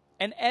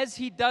 And as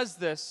he does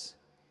this,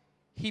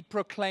 he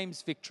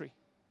proclaims victory.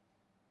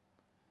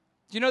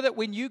 Do you know that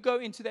when you go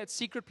into that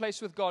secret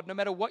place with God, no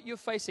matter what you're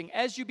facing,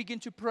 as you begin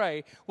to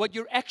pray, what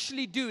you're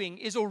actually doing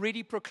is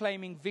already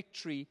proclaiming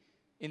victory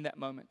in that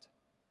moment.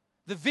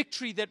 The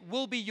victory that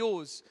will be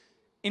yours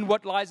in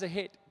what lies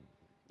ahead.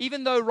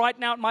 Even though right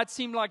now it might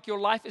seem like your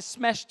life is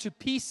smashed to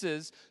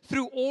pieces,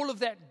 through all of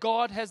that,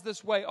 God has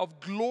this way of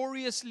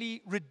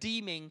gloriously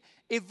redeeming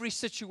every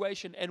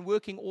situation and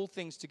working all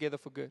things together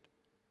for good.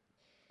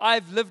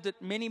 I've lived it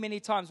many, many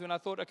times when I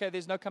thought, okay,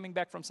 there's no coming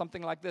back from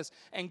something like this.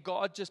 And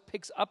God just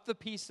picks up the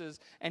pieces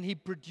and he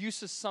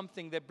produces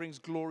something that brings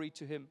glory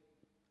to him.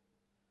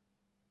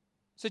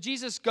 So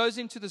Jesus goes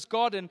into this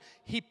garden,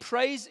 he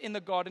prays in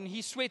the garden,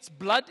 he sweats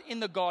blood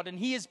in the garden,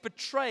 he is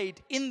betrayed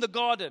in the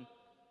garden.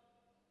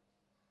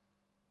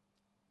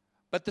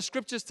 But the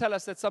scriptures tell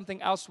us that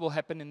something else will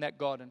happen in that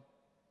garden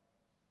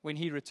when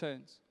he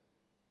returns.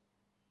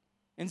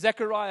 In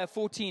Zechariah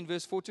 14,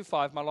 verse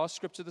 4-5, my last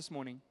scripture this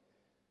morning,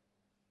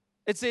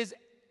 it says,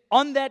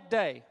 on that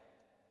day,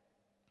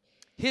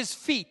 his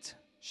feet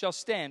shall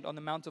stand on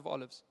the Mount of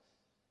Olives.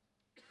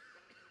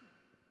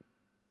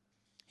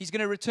 He's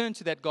going to return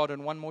to that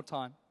garden one more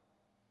time.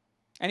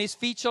 And his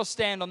feet shall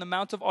stand on the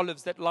Mount of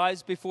Olives that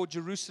lies before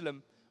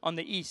Jerusalem on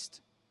the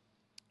east.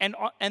 And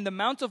the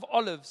Mount of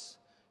Olives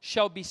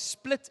shall be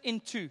split in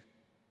two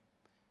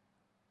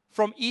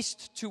from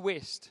east to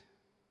west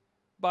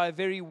by a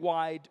very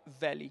wide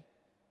valley,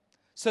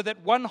 so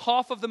that one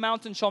half of the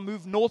mountain shall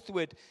move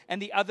northward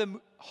and the other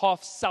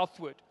half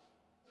southward.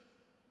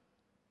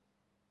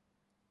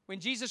 When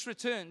Jesus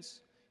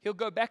returns, he'll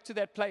go back to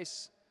that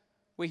place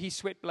where he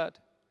sweat blood.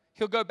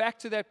 He'll go back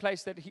to that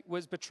place that he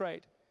was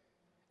betrayed.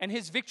 And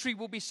his victory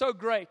will be so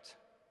great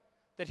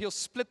that he'll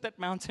split that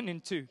mountain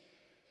in two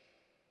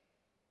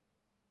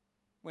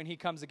when he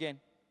comes again.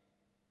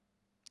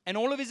 And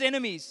all of his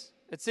enemies,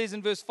 it says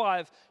in verse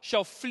 5,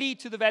 shall flee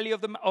to the valley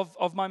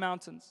of my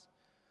mountains.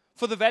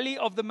 For the valley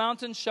of the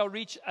mountains shall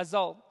reach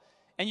Azal,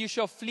 and you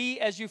shall flee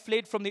as you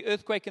fled from the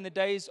earthquake in the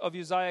days of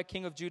Uzziah,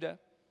 king of Judah.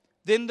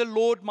 Then the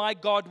Lord my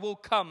God will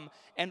come,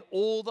 and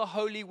all the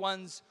holy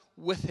ones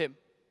with him.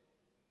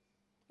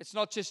 It's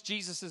not just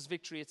Jesus'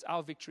 victory, it's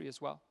our victory as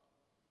well.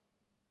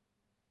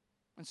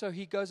 And so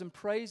he goes and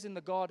prays in the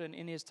garden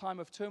in his time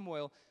of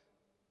turmoil,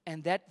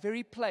 and that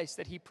very place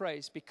that he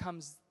prays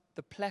becomes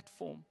the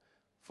platform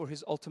for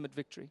his ultimate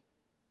victory.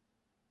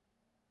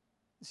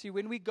 See,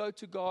 when we go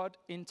to God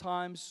in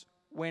times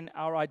when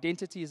our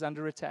identity is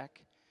under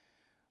attack,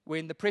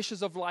 when the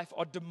pressures of life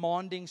are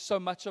demanding so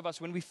much of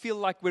us, when we feel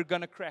like we're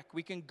going to crack,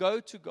 we can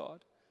go to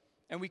God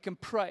and we can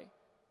pray.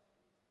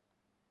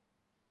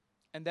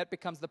 And that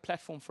becomes the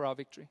platform for our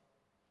victory.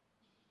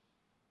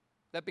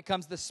 That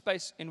becomes the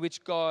space in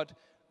which God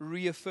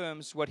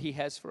reaffirms what he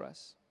has for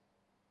us.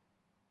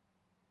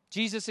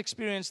 Jesus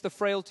experienced the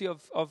frailty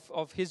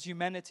of his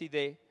humanity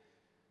there,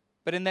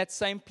 but in that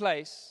same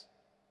place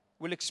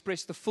will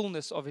express the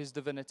fullness of his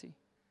divinity.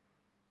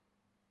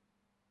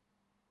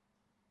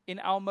 In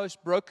our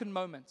most broken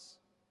moments,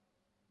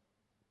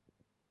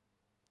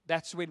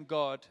 that's when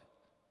God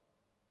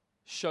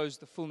shows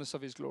the fullness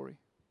of his glory.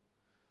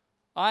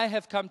 I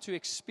have come to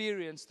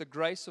experience the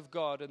grace of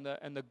God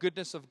and the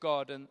goodness of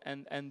God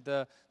and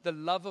the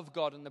love of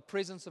God and the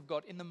presence of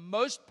God in the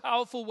most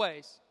powerful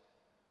ways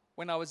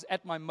when I was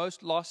at my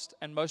most lost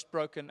and most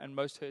broken and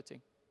most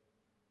hurting.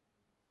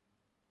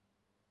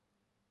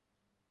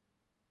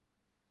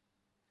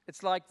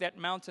 It's like that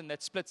mountain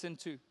that splits in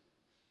two.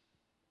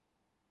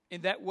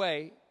 In that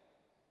way,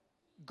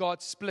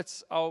 God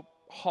splits our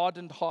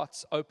hardened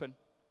hearts open.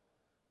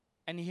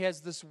 And he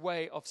has this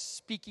way of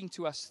speaking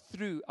to us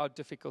through our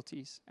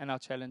difficulties and our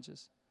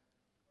challenges,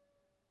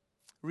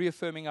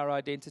 reaffirming our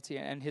identity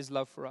and his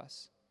love for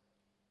us.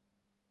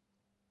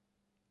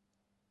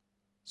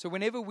 So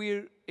whenever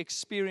we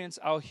experience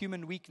our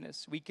human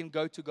weakness, we can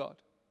go to God.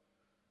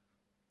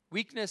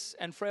 Weakness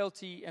and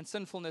frailty and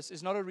sinfulness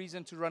is not a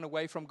reason to run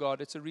away from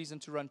God. It's a reason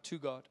to run to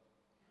God.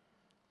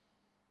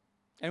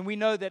 And we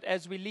know that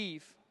as we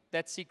leave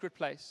that secret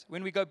place,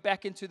 when we go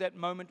back into that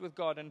moment with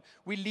God and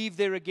we leave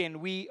there again,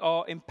 we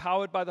are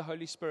empowered by the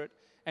Holy Spirit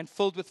and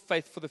filled with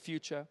faith for the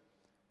future.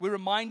 We're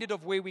reminded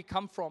of where we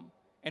come from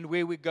and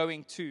where we're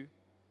going to.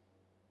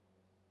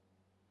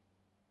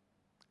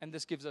 And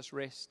this gives us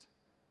rest.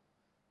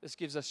 This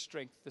gives us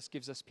strength. This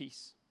gives us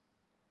peace.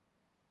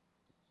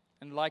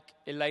 And like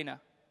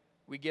Elena,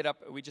 we get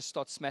up and we just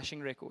start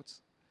smashing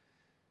records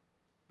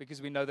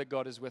because we know that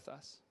God is with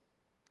us.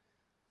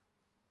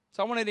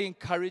 So I wanted to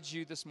encourage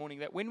you this morning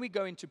that when we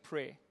go into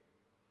prayer,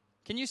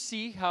 can you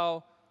see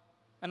how,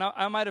 and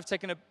I might have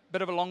taken a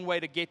bit of a long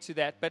way to get to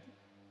that, but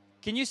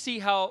can you see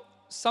how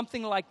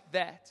something like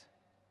that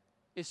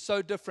is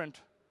so different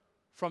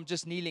from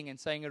just kneeling and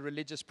saying a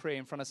religious prayer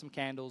in front of some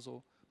candles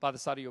or by the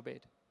side of your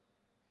bed?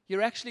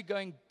 You're actually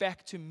going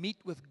back to meet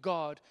with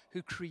God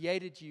who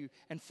created you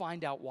and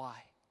find out why.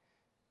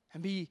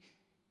 And be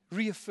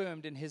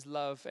reaffirmed in his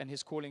love and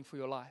his calling for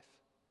your life.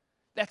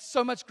 That's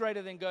so much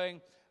greater than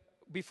going,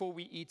 before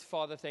we eat,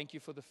 Father, thank you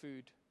for the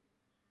food.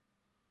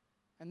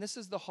 And this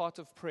is the heart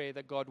of prayer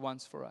that God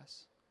wants for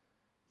us.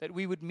 That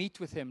we would meet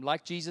with him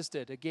like Jesus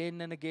did again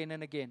and again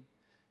and again.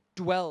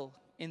 Dwell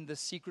in the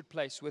secret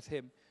place with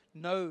him.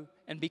 Know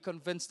and be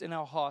convinced in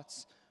our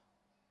hearts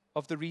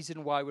of the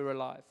reason why we're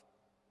alive.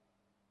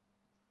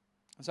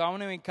 So I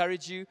want to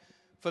encourage you,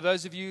 for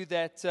those of you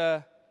that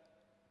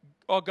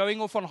are going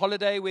off on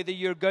holiday, whether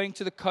you're going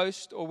to the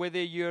coast or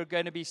whether you're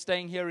going to be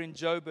staying here in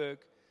Joburg,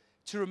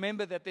 to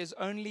remember that there's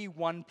only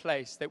one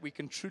place that we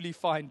can truly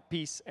find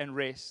peace and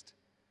rest.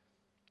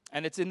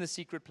 And it's in the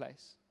secret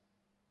place.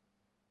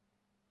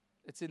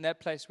 It's in that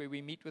place where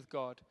we meet with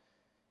God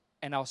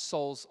and our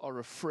souls are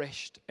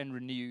refreshed and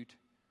renewed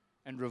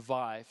and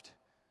revived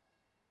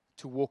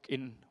to walk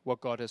in what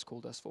God has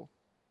called us for.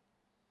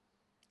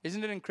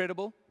 Isn't it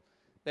incredible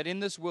that in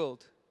this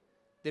world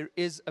there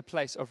is a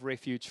place of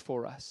refuge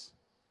for us?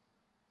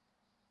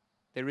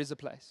 There is a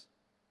place.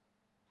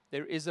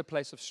 There is a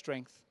place of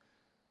strength.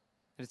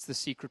 And it's the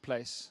secret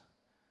place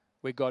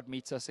where God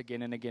meets us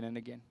again and again and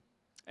again.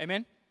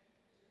 Amen?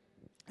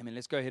 Amen.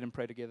 Let's go ahead and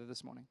pray together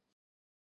this morning.